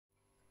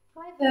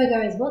Hi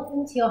Virgos,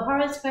 welcome to your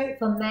horoscope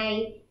for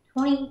May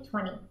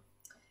 2020.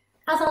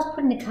 As I was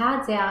putting the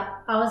cards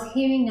out, I was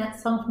hearing that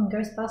song from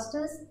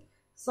Ghostbusters.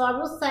 So I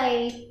will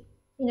say,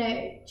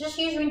 just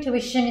use your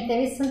intuition. If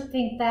there is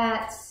something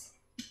that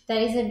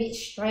is a bit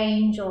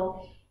strange,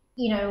 or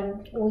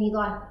or you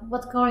like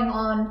what's going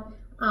on,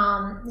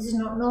 this is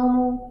not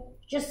normal.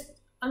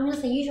 I'm gonna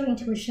say use your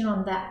intuition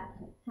on that.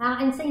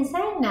 And in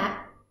saying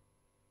that,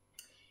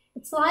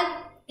 it's like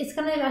I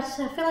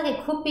feel like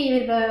it could be a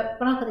bit of a,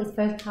 when I've got these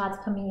first cards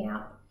coming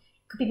out,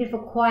 it could be a bit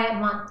of a quiet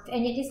month,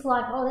 and you're just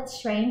like, oh, that's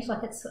strange,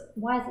 like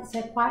why is it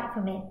so quiet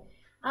for me?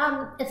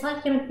 It's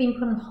like you're being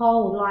put on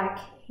hold, like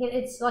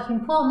it's like you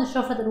can pull on the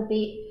shelf a little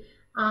bit,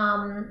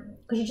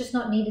 because you're just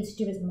not needed to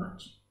do as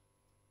much,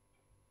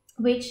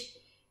 which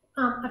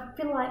I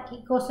feel like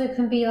it also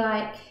can be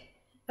like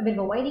a bit of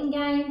a waiting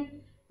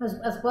game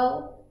as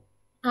well.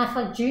 I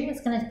feel like June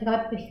is going to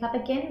pick up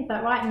again,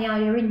 but right now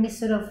you're in this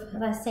sort of,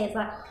 as I say, it's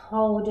like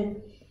hold,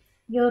 and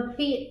you're a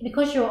bit,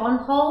 because you're on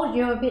hold,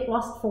 you're a bit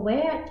lost for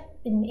where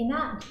in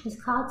that. This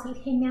card sort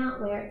of came out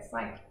where it's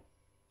like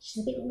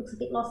looks a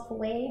bit lost for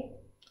where.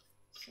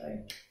 So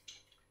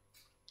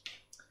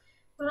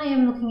when I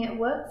am looking at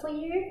work for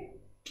you,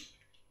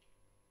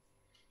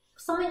 for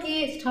some of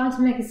you, it's time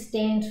to make a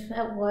stand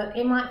at work.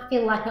 It might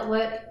feel like at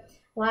work,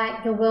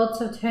 like your world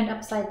sort of turned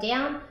upside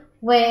down,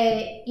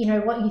 where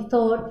what you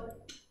thought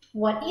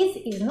what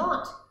is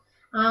not.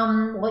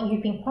 What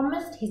you've been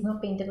promised is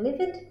not being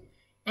delivered,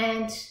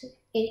 and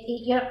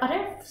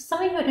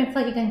some of you, I don't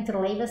feel like you're going to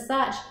leave as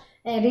such.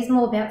 It is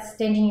more about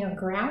standing your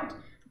ground.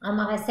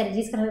 Like I said, it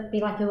is going to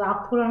be like you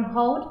are put on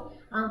hold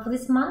for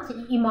this month.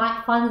 You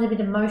might find it a bit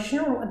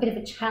emotional, a bit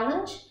of a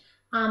challenge.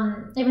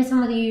 Even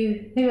some of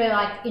you who are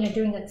like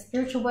doing like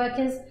spiritual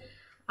workers,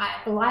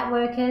 light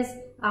workers,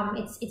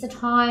 it's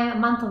a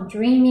month of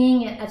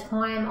dreaming, a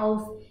time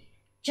of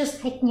just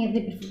taking a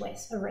little bit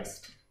of a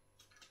rest.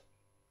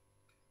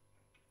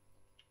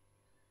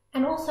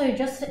 And also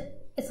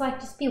it's like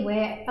just be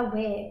aware,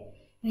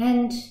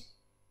 and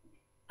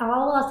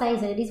all I'll say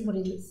is that it is what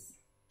it is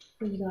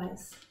for you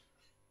guys.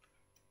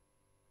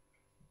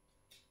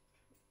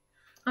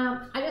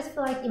 I just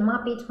feel like it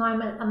might be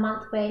a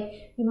month where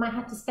you might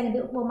have to spend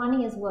a bit more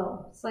money as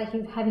well. It's like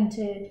you're having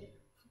to,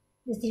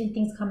 there's different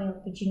things coming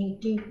up which you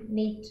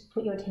need to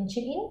put your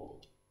attention in.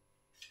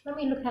 When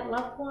we look at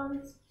loved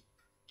ones,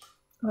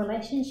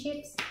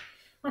 relationships,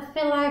 I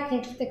feel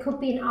like there could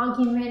be an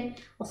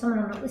argument, or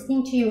someone not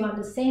listening to you,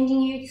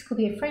 understanding you. This could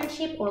be a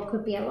friendship, or it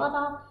could be a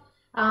lover.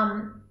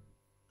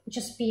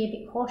 Just be a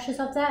bit cautious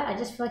of that. I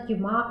just feel like you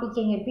might be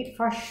getting a bit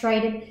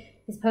frustrated.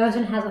 This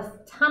person has a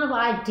ton of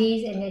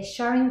ideas, and they're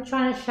trying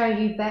to show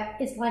you that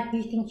it's like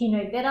you think you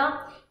know better,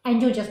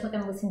 and you're just not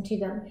going to listen to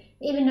them.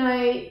 Even though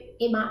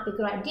it might be a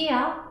good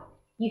idea,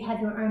 you have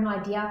your own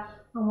idea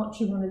on what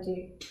you want to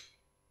do.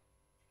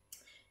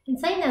 In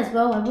saying that as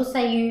well, I will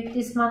say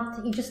this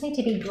month, you just need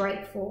to be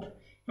grateful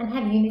and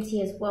have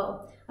unity as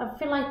well. I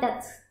feel like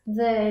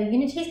the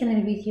unity is going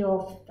to be with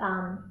your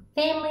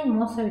family,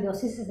 more so with your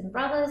sisters and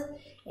brothers.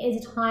 It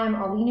is a time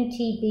of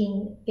unity,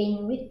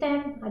 being with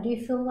them. I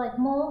do feel like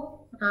more.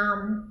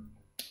 And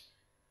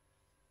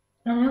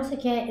I also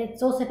get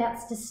it's also about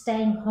just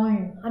staying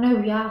home. I know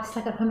we are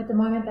stuck at home at the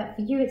moment, but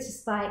for you, it's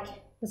just like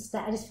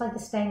I just feel like the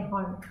staying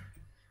home.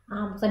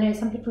 Because I know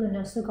some people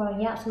are still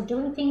going out, still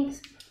doing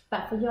things.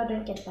 But for you, I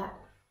don't get that.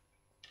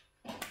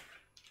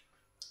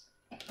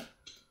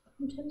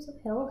 In terms of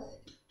health,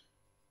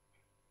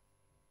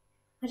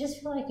 I just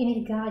feel like you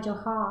need to guard your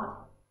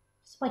heart.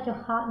 Just like your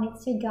heart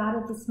needs to be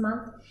guarded this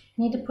month.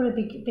 You need to put a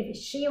bit of a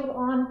shield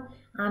on.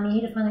 You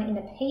need to find that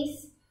inner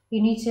peace.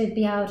 You need to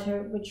be able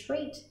to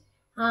retreat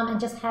and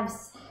just have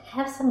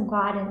some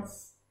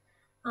guidance.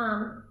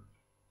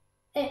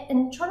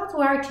 And try not to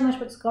worry too much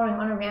what's going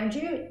on around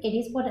you. It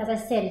is as I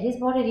said, it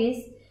is what it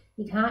is.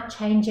 You can't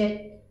change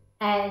it.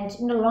 And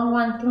in the long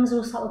run, things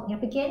will start looking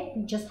up again.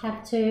 You just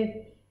have to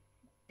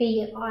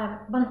be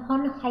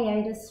on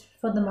hiatus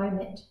for the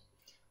moment.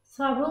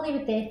 So I will leave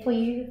it there for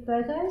you,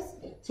 Virgos.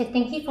 So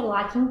thank you for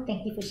liking,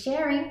 thank you for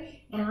sharing,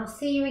 and I'll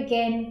see you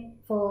again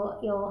for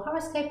your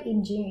horoscope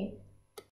in June.